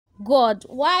God,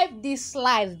 why this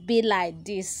life be like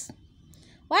this?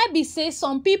 Why be say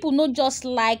some people no just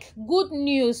like good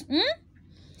news?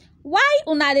 Why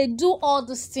una dey do all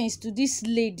these things to this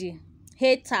lady?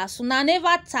 Haters, una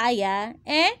never tire,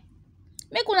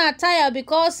 make una tire,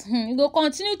 because e go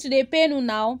continue to dey pain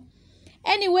una.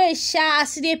 Anyway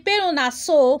as e dey pain una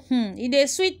so, e dey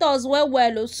sweet us well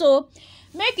well. So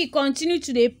make e continue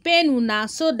to dey pain una,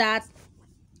 so that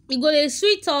e go dey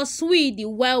sweet us, we the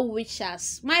well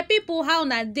wishers. My people, how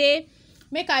una dey?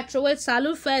 Make I throway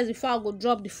salute first before I go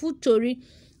drop the full tori.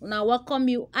 I welcome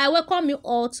you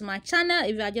all to my channel.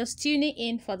 If you are just tuning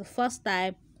in for the first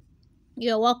time,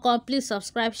 you're welcome. Please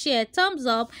subscribe, share, thumbs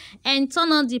up, and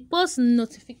turn on the post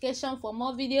notification for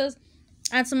more videos.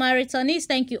 And to my returnees,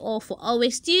 thank you all for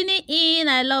always tuning in.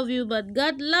 I love you, but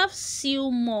God loves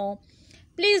you more.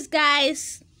 Please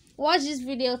guys, watch this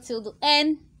video till the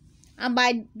end, and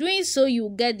by doing so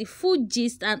you get the full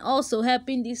gist and also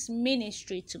helping this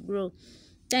ministry to grow.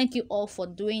 Thank you all for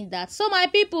doing that. So my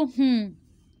people, and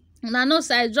I know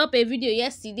I dropped a video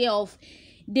yesterday of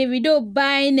Davido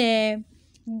buying a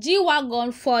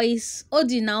G-Wagon for his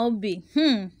Odinaobi.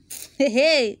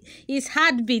 Hey, his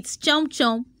heartbeats,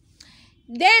 chomp.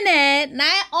 Then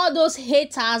now all those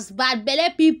haters, bad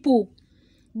belly people,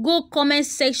 go comment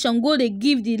section, go they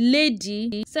give the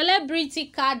lady celebrity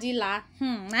car dealer.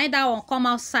 Now that one come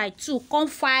outside too, come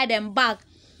fire them back.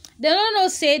 They don't know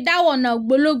say that one na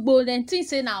gbologbo. Then think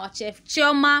say na our chef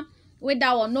Chioma, wey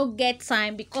that one no get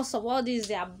time because of all these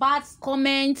their bad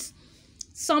comments.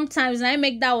 Sometimes I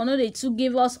make that one no dey too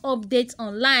give us updates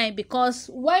online, because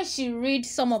when she read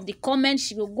some of the comments,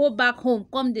 she will go back home,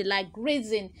 come dey like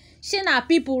reason. She na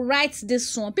people write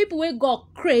this one, people wey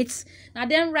God create, na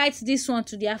them write this one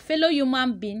to their fellow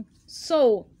human being.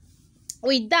 So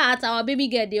with that, our baby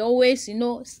girl dey always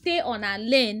stay on her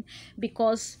lane,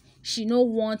 because she no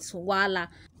wants wahala.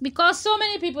 Because so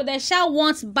many people they shall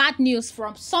want bad news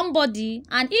from somebody,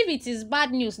 and if it is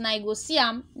bad news, now you go see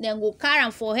them, then go carry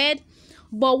am for head.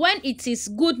 But when it is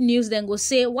good news, then go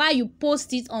say why you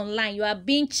post it online, you are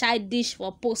being childish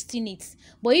for posting it.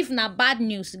 But if na bad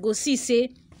news, go see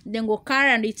say then go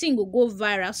carry and the thing go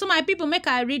viral. So my people, make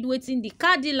I read wetin the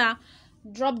car dealer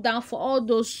drop down for all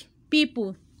those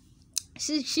people.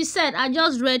 She said, I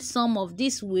just read some of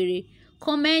this weary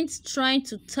comments trying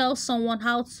to tell someone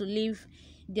how to live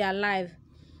their life.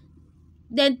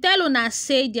 Then tell una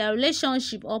say their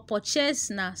relationship or purchase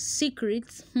na secret.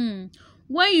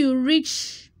 When you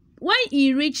reach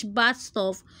bad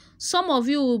stuff, some of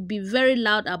you will be very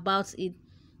loud about it.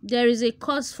 There is a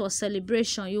cause for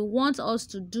celebration. You want us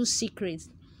to do secrets.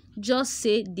 Just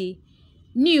say the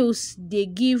news they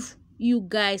give you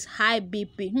guys high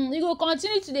BP. You go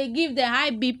continue to they give the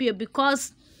high BP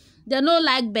because they no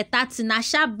like better thing. Na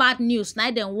sharp bad news na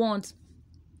dem want.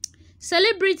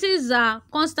 Celebrities are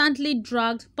constantly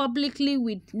dragged publicly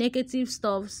with negative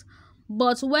stuffs,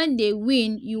 but when they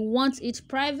win, you want it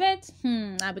private.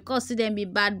 Na because see them be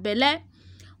bad belle.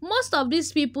 Most of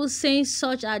these people saying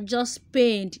such are just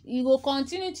pained. You go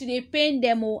continue to dey pain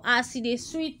them as they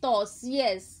sweet us,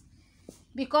 yes,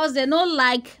 because they no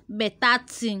like better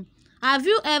thing. Have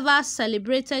you ever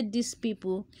celebrated these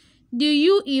people? Do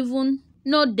you even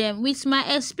know them? With my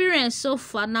experience so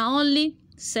far, na only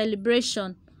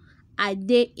celebration I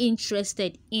dey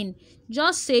interested in.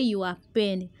 Just say you are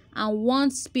pained and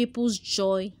want people's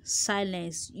joy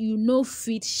silence. You no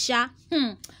fit sha.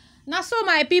 Na so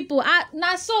my people,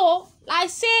 na so like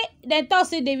say dem talk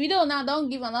say Davido now don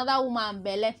give another woman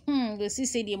belle. They see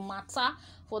say the matter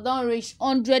for don reach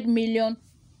 100 million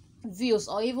views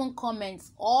or even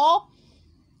comments, or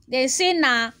they say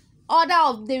na order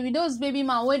of Davido's baby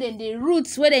man wey dem dey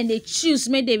roots, wey dem dey choose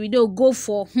make Davido go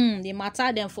for. The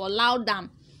matter dem for loud am.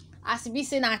 As e be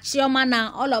say na Chioma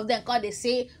now, all of them come dey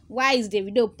say why is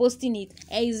Davido posting it?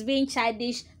 He's being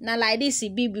childish. Na like this e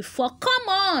be before. Come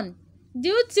on, do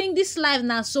you think this life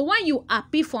now? So when you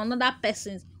happy for another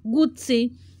person's good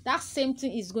thing, that same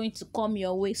thing is going to come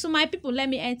your way. So my people, let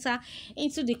me enter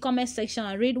into the comment section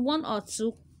and read one or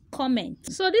two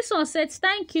comments. So this one said,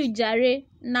 thank you Jare.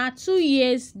 Na 2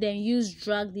 years dem use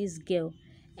drag this girl.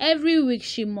 Every week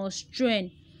she must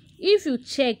train. If you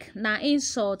check, na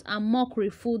insult and mockery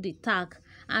full the tag,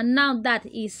 and now that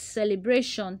is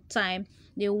celebration time,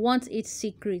 they want it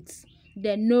secret.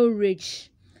 They no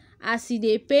rich. As e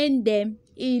dey pain them,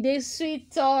 e dey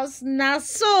sweet us. Na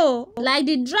so like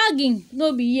the dragging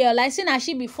no be here. Like say na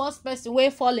she be first person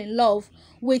wey fall in love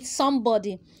with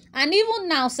somebody, and even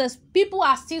now says people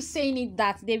are still saying it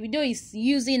that Davido is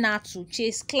using her to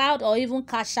chase clout or even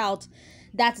cash out.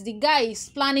 That the guy is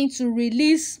planning to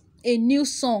release a new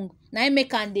song. Now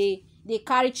make am dey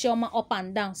carry Chioma up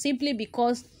and down simply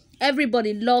because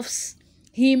everybody loves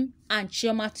him and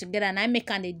Chioma together, and I make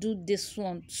and they do this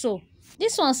one. So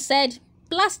this one said,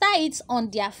 plaster it on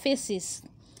their faces.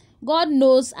 God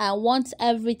knows I want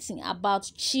everything about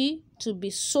Chi to be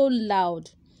so loud.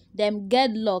 Them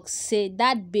get luck say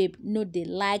that babe no dey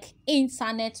like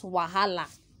internet wahala.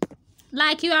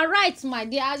 Like, you are right, my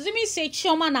dear. Assuming say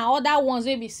Chioma and other ones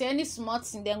wey be say any smart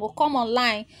thing, then go come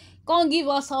online, come give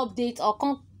us update, or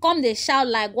come they shout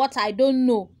like what I don't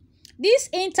know. This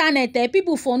internet,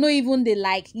 people for no even they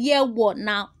like hear what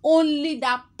now. Only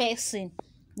that person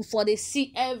before they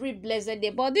see every blessed day.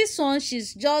 But this one,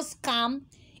 she's just calm.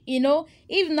 You know,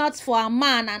 if not for a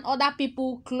man and other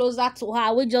people closer to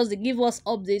her, we just give us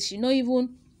updates. She no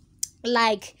even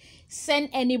like send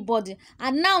anybody.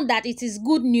 And now that it is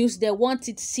good news, they want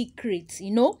it secret.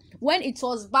 You know, when it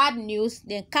was bad news,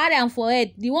 then carry am for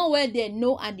head. The one where they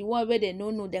know and the one where they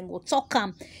no know, then go talk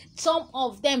am. Some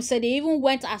of them said they even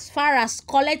went as far as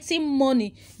collecting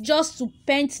money just to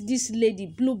paint this lady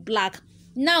blue black.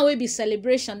 Now we be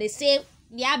celebration. They say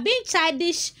they are being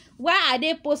childish. Why are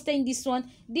they posting this one,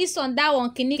 that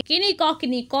one,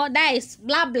 kiniko, that is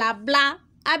blah blah blah.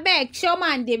 Abeg,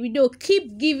 Chioma and Davido,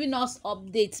 keep giving us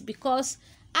updates, because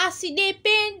as e dey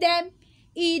pain them,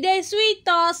 e dey sweet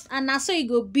us, and na so e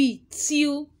go be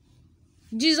till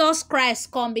Jesus Christ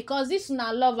come, because this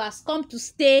una love has come to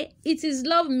stay. It is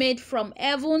love made from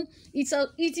heaven.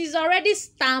 It is already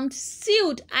stamped,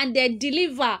 sealed, and they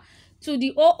deliver to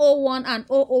the 001 and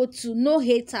 002. No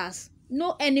haters,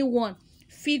 no anyone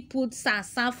fit put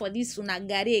sansan for this una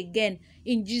garri again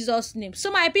in Jesus name.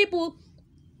 So my people,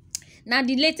 now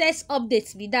the latest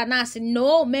updates be that now say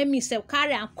no, make me self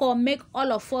carry and come, make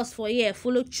all of us for here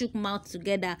follow chook mouth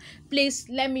together. Please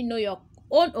let me know your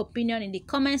own opinion in the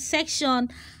comment section,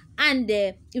 and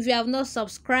if you have not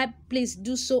subscribed, please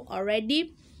do so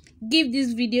already. Give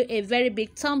this video a very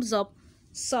big thumbs up,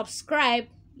 subscribe,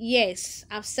 yes,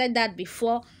 I've said that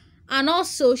before, and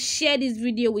also share this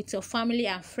video with your family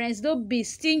and friends. Don't be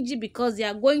stingy, because they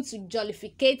are going to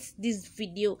jollificate this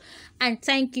video. And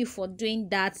thank you for doing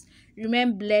that.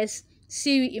 Remain blessed.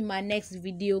 See you in my next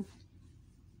video.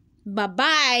 Bye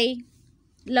bye.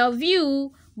 Love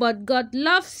you, but God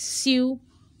loves you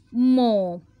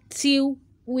more. Till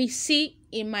we see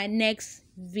in my next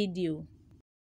video.